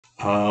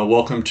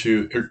Welcome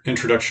to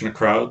Introduction to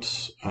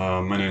Crowds.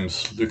 My name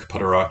is Luca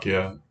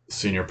Padaracchia,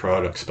 Senior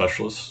Product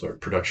Specialist or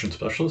Production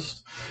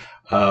Specialist.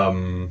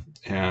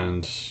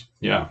 And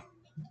yeah,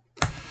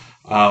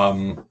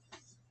 um,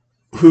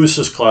 who is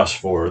this class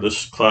for?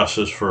 This class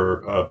is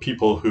for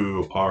people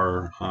who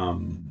are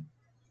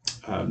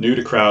new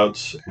to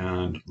crowds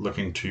and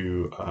looking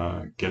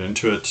to get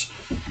into it.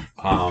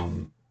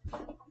 Um,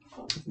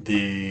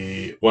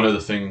 the one of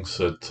the things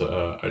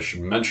that I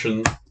should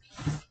mention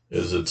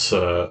is it's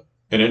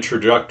an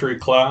introductory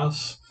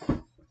class,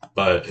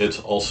 but it's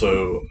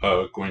also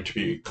going to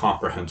be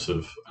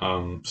comprehensive.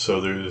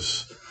 So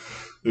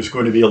there's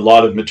going to be a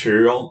lot of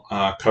material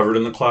covered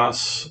in the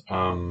class.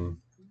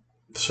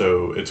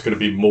 So it's going to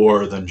be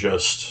more than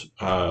just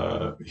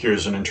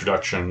here's an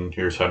introduction,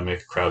 here's how to make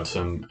a crowd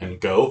sim, and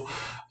go.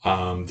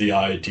 The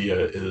idea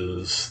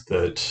is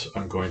that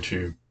I'm going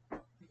to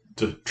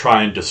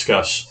try and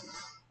discuss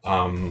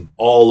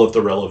all of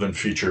the relevant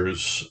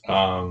features,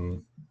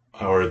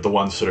 or the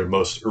ones that are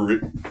most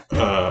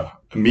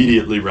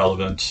immediately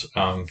relevant,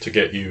 to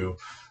get you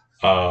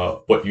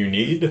what you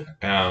need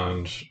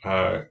and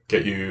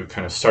get you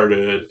kind of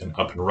started and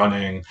up and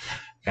running,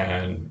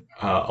 and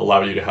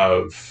allow you to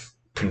have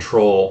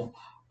control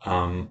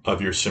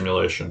of your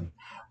simulation.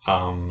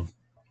 And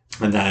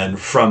then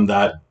from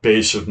that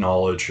base of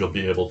knowledge, you'll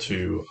be able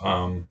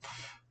to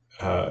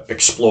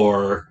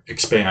explore,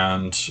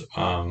 expand,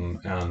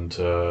 and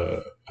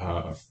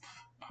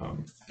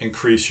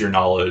increase your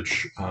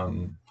knowledge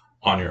on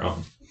your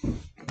own.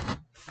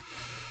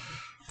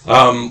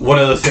 One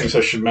of the things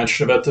I should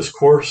mention about this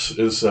course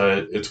is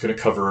that it's going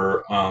to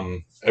cover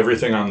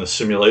everything on the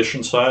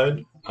simulation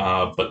side,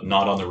 but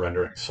not on the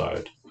rendering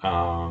side.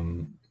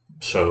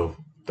 So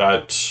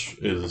that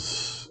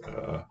is,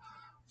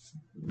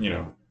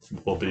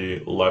 will be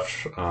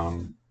left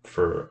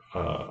for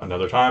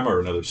another time or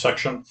another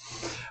section.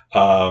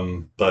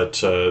 But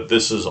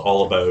this is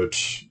all about,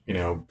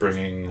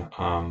 bringing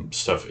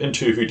stuff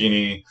into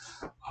Houdini,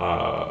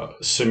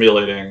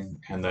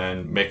 simulating, and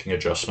then making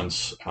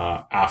adjustments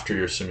after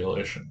your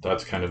simulation.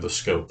 That's kind of the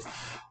scope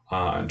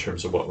in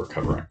terms of what we're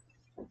covering.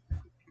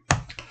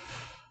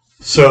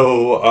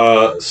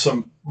 So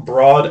some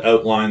broad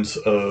outlines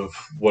of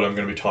what I'm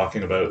going to be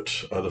talking about.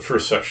 The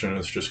first section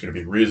is just going to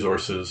be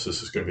resources.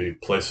 This is going to be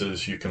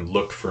places you can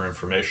look for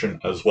information,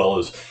 as well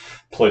as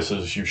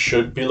places you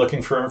should be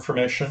looking for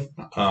information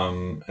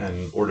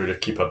in order to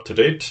keep up to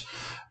date.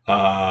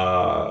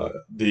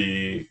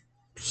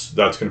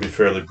 That's going to be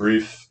fairly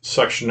brief.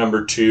 Section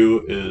number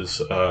 2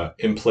 is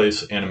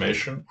in-place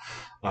animation.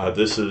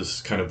 This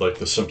is kind of like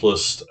the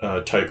simplest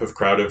type of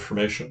crowd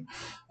information,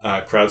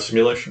 crowd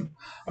simulation.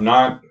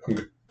 I'm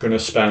going to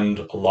spend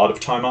a lot of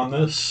time on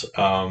this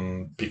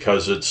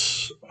because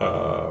it's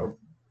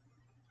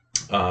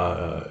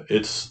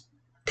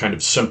kind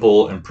of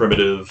simple and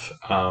primitive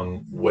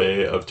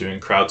way of doing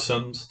crowd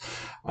sims.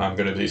 I'm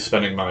going to be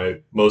spending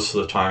most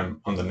of the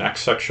time on the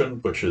next section,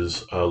 which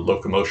is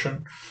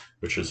locomotion,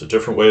 which is a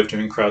different way of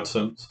doing crowd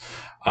sims.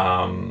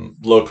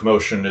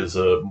 Locomotion is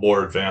a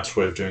more advanced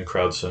way of doing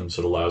crowd sims.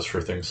 It allows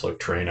for things like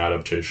terrain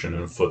adaptation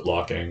and foot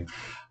locking,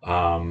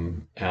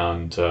 and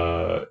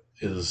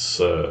is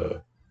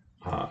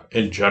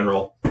in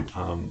general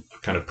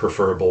kind of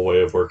preferable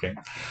way of working.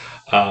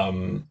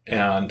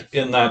 And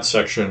in that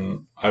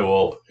section, I'm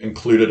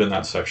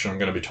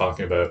going to be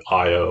talking about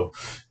I/O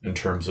in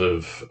terms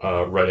of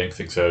writing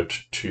things out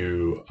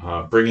to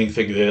bringing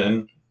things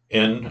in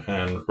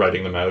and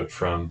writing them out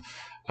from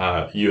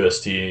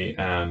USD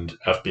and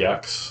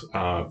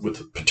FBX,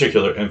 with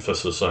particular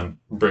emphasis on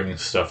bringing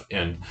stuff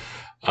in.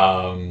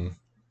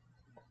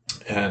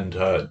 And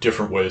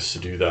different ways to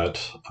do that,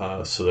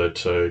 so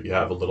that you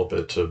have a little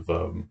bit of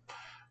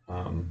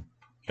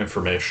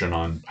information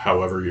on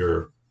however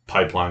your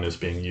pipeline is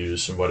being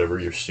used and whatever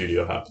your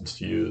studio happens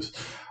to use.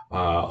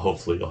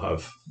 Hopefully you'll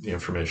have the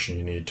information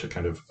you need to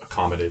kind of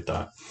accommodate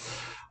that.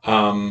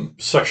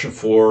 Section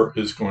 4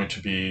 is going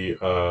to be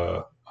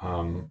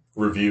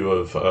review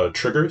of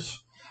triggers.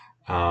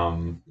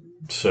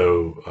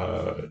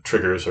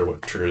 Triggers are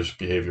what triggers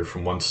behavior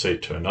from one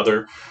state to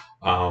another.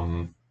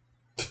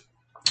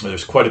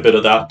 There's quite a bit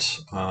of that,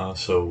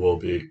 so we'll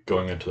be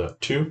going into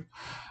that too.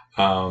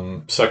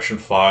 Section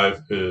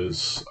 5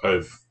 is,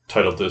 I've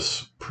titled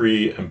this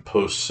pre and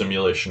post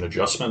simulation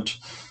adjustment,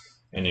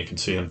 and you can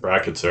see in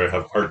brackets there I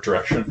have art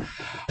direction.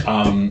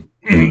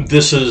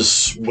 This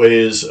is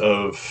ways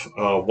of,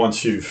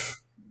 once you've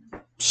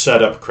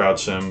set up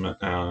CrowdSim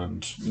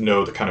and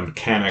know the kind of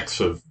mechanics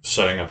of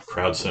setting up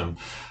CrowdSim,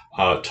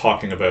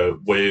 talking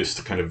about ways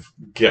to kind of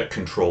get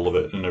control of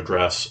it and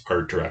address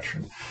art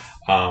direction.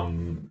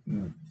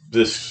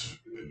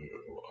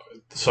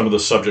 Some of the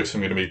subjects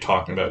I'm going to be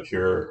talking about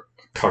here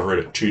cover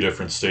it at 2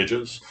 different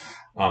stages.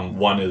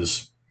 One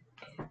is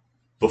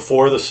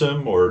before the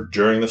sim or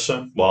during the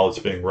sim while it's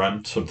being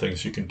run, some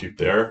things you can do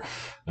there.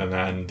 And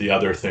then the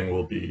other thing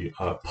will be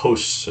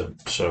post sim.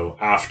 So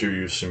after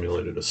you've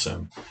simulated a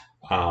sim,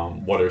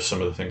 what are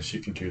some of the things you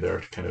can do there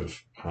to kind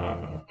of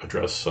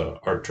address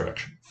art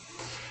direction?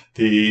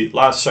 The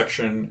last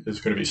section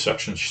is going to be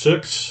section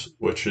 6,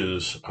 which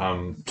is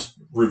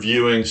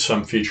reviewing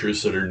some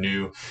features that are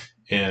new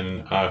in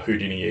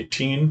Houdini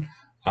 18,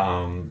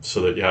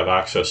 so that you have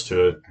access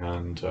to it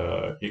and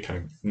you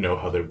kind of know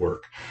how they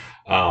work.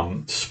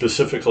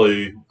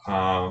 Specifically,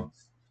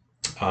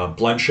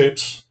 blend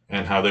shapes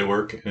and how they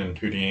work in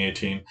Houdini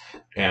 18,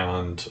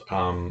 and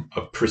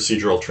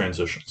procedural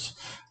transitions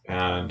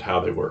and how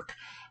they work.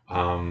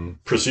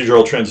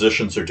 Procedural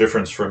transitions are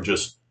different from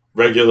just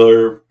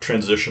regular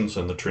transitions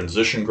in the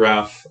transition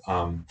graph,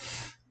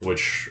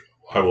 which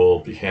I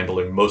will be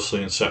handling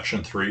mostly in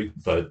section 3,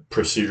 but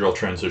procedural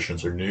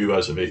transitions are new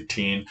as of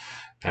 18,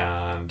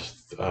 and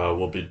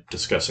we'll be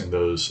discussing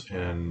those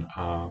in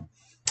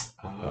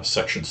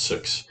section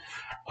 6.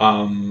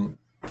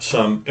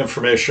 Some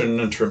information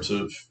in terms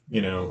of,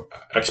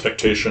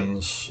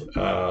 expectations,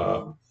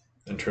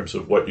 in terms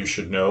of what you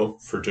should know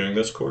for doing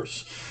this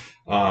course.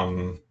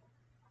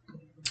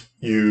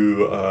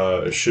 You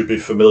should be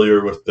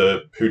familiar with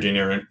the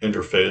Houdini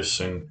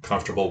interface and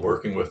comfortable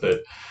working with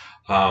it.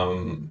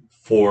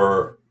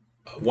 For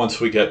once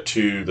we get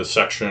to the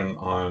section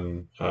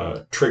on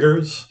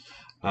triggers,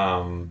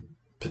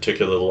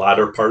 particularly the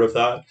latter part of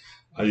that,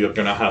 you're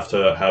going to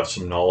have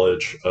some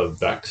knowledge of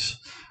Vex,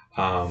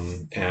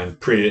 and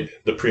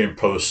the pre and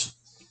post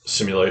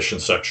simulation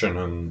section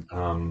and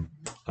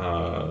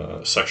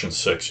section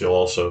 6. You'll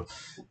also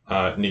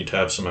need to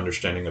have some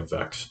understanding of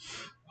Vex.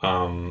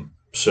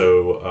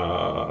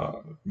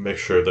 So make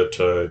sure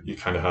that you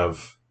kind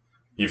of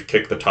you've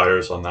kicked the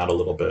tires on that a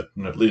little bit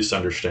and at least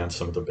understand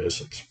some of the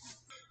basics.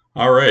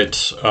 All right,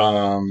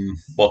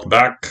 welcome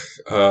back.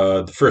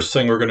 The first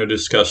thing we're going to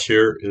discuss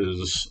here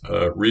is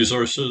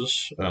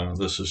resources.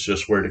 This is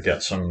just where to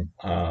get some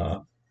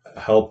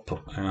help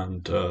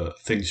and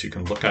things you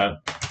can look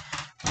at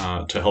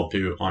to help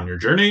you on your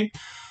journey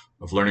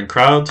of learning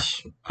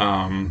crowds.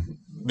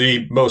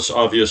 The most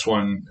obvious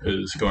one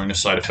is going to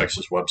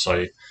SideFX's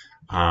website.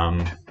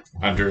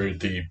 Under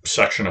the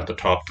section at the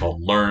top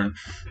called Learn,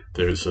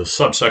 there's a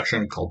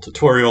subsection called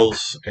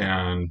Tutorials,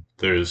 and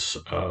there's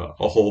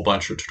a whole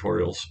bunch of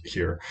tutorials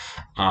here.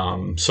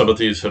 Some of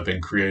these have been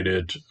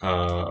created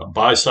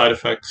by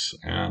SideFX,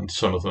 and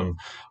some of them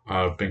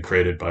have been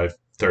created by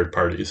third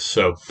parties.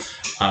 So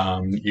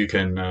you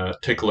can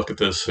take a look at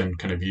this and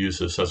kind of use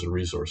this as a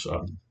resource.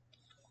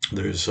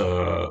 There's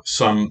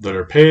some that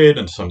are paid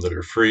and some that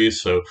are free,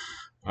 so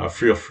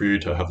feel free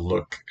to have a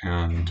look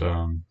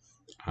and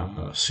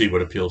see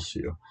what appeals to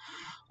you.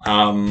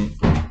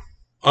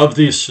 Of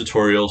these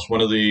tutorials, one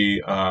of the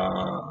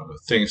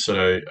things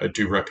that I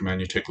do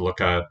recommend you take a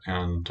look at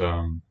and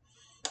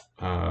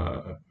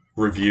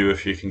review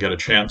if you can get a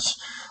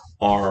chance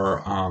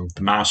are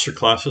the master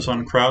classes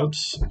on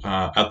crowds.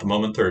 At the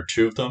moment, there are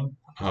 2 of them.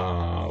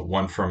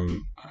 One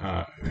from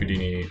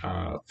Houdini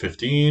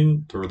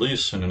 15, the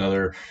release, and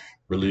another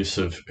release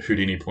of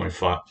Houdini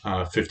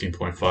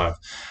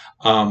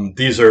 15.5.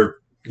 These are,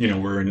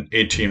 we're in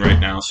 18 right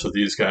now, so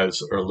these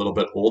guys are a little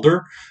bit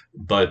older,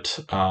 but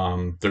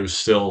there's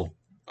still,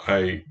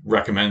 I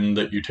recommend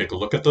that you take a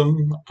look at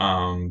them.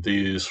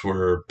 These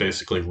were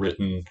basically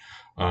written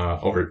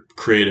or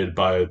created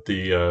by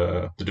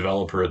the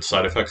developer at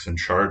SideFX in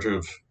charge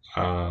of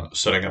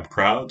setting up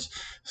crowds.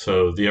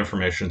 So the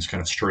information is kind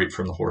of straight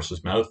from the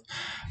horse's mouth.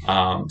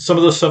 Some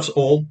of this stuff's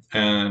old,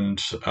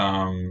 and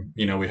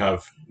we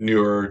have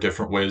newer,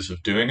 different ways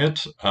of doing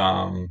it.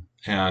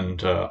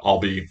 And I'll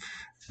be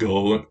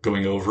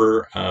going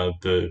over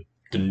the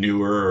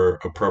newer or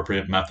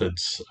appropriate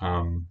methods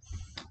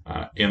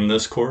in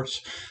this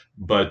course,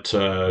 but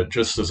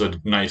just as a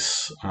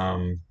nice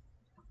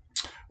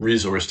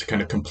resource to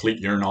kind of complete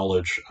your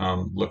knowledge,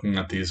 looking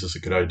at these is a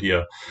good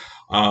idea.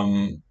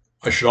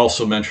 I should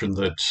also mention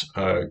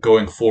that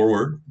going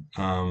forward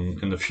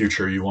in the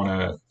future, you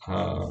want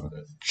to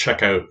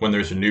check out when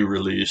there's a new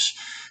release.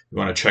 You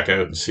want to check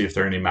out and see if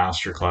there are any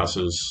master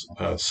classes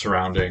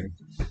surrounding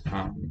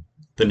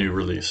the new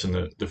release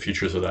and the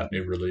features of that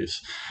new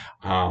release.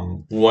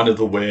 One of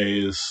the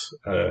ways,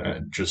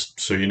 just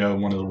so you know,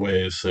 one of the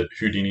ways that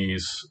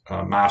Houdini's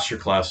master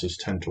classes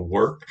tend to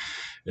work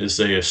is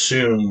they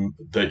assume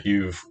that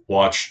you've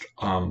watched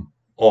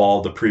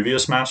all the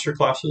previous master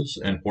classes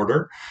in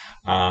order.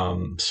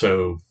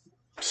 So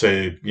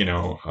say,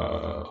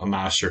 a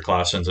master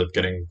class ends up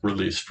getting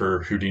released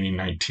for Houdini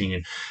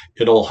 19,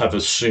 it'll have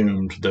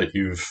assumed that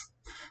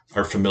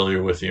are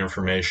familiar with the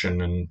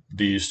information in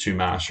these 2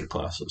 master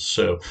classes.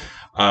 So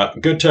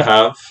good to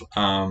have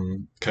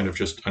kind of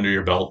just under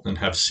your belt and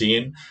have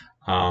seen.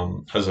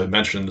 As I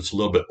mentioned, it's a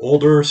little bit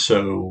older,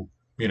 so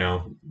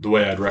the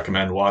way I'd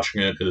recommend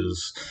watching it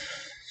is,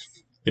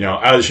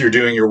 as you're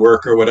doing your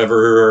work or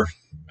whatever,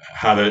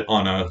 have it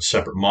on a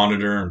separate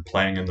monitor and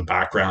playing in the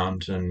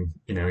background, and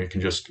you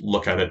can just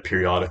look at it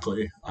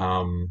periodically.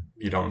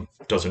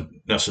 Doesn't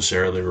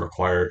necessarily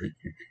require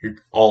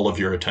all of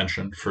your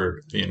attention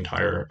for the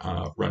entire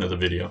run of the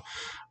video,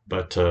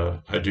 but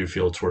I do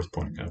feel it's worth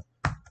pointing out.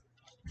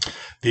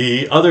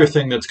 The other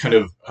thing that's kind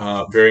of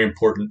very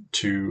important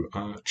to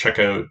check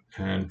out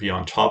and be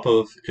on top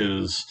of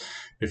is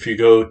if you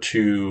go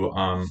to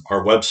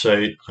our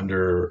website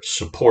under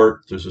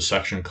support, there's a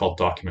section called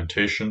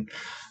documentation.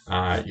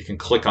 You can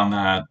click on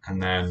that,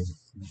 and then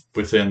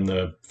within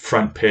the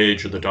front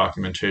page of the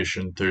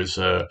documentation, there's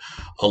a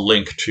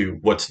link to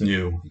what's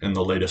new in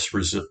the latest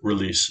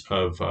release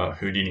of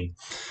Houdini.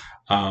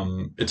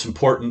 It's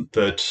important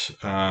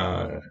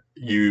that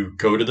you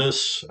go to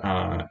this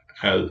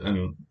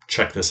and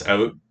check this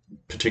out,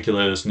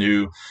 particularly as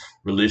new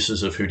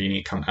releases of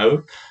Houdini come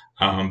out,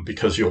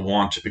 because you'll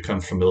want to become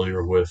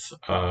familiar with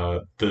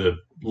the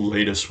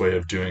latest way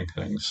of doing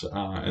things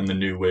and the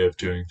new way of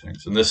doing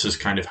things. And this is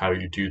kind of how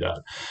you do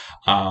that.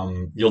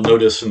 You'll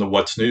notice in the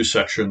What's New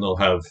section, they'll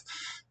have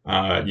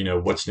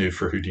what's new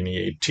for Houdini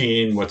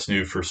 18, what's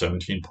new for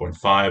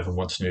 17.5, and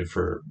what's new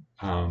for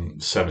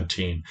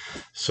 17,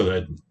 so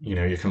that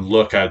you can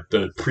look at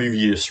the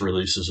previous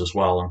releases as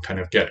well and kind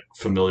of get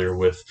familiar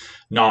with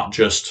not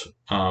just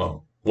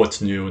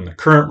what's new in the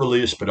current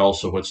release, but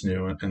also what's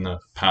new in the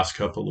past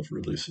couple of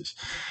releases.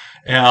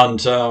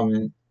 And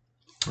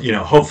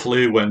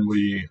hopefully when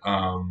we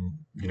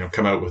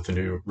come out with a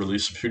new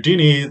release of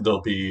Houdini,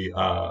 there'll be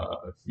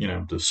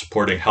the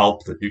supporting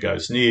help that you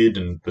guys need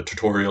and the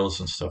tutorials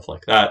and stuff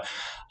like that.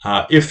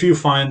 If you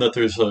find that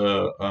there's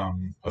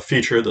a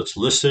feature that's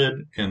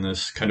listed in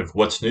this kind of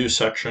what's new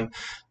section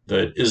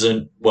that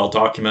isn't well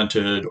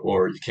documented,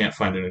 or you can't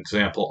find an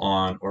example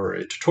on or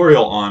a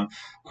tutorial on,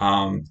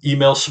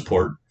 email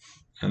support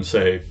and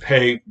say,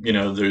 hey,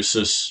 there's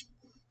this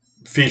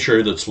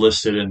feature that's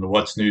listed in the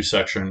what's new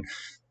section.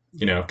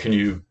 Can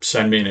you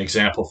send me an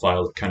example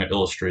file that kind of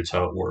illustrates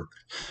how it works?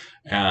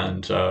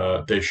 And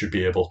they should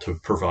be able to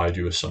provide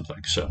you with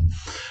something. So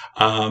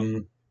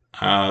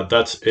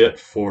that's it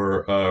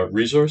for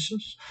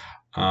resources.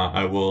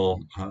 I will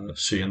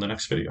see you in the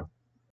next video.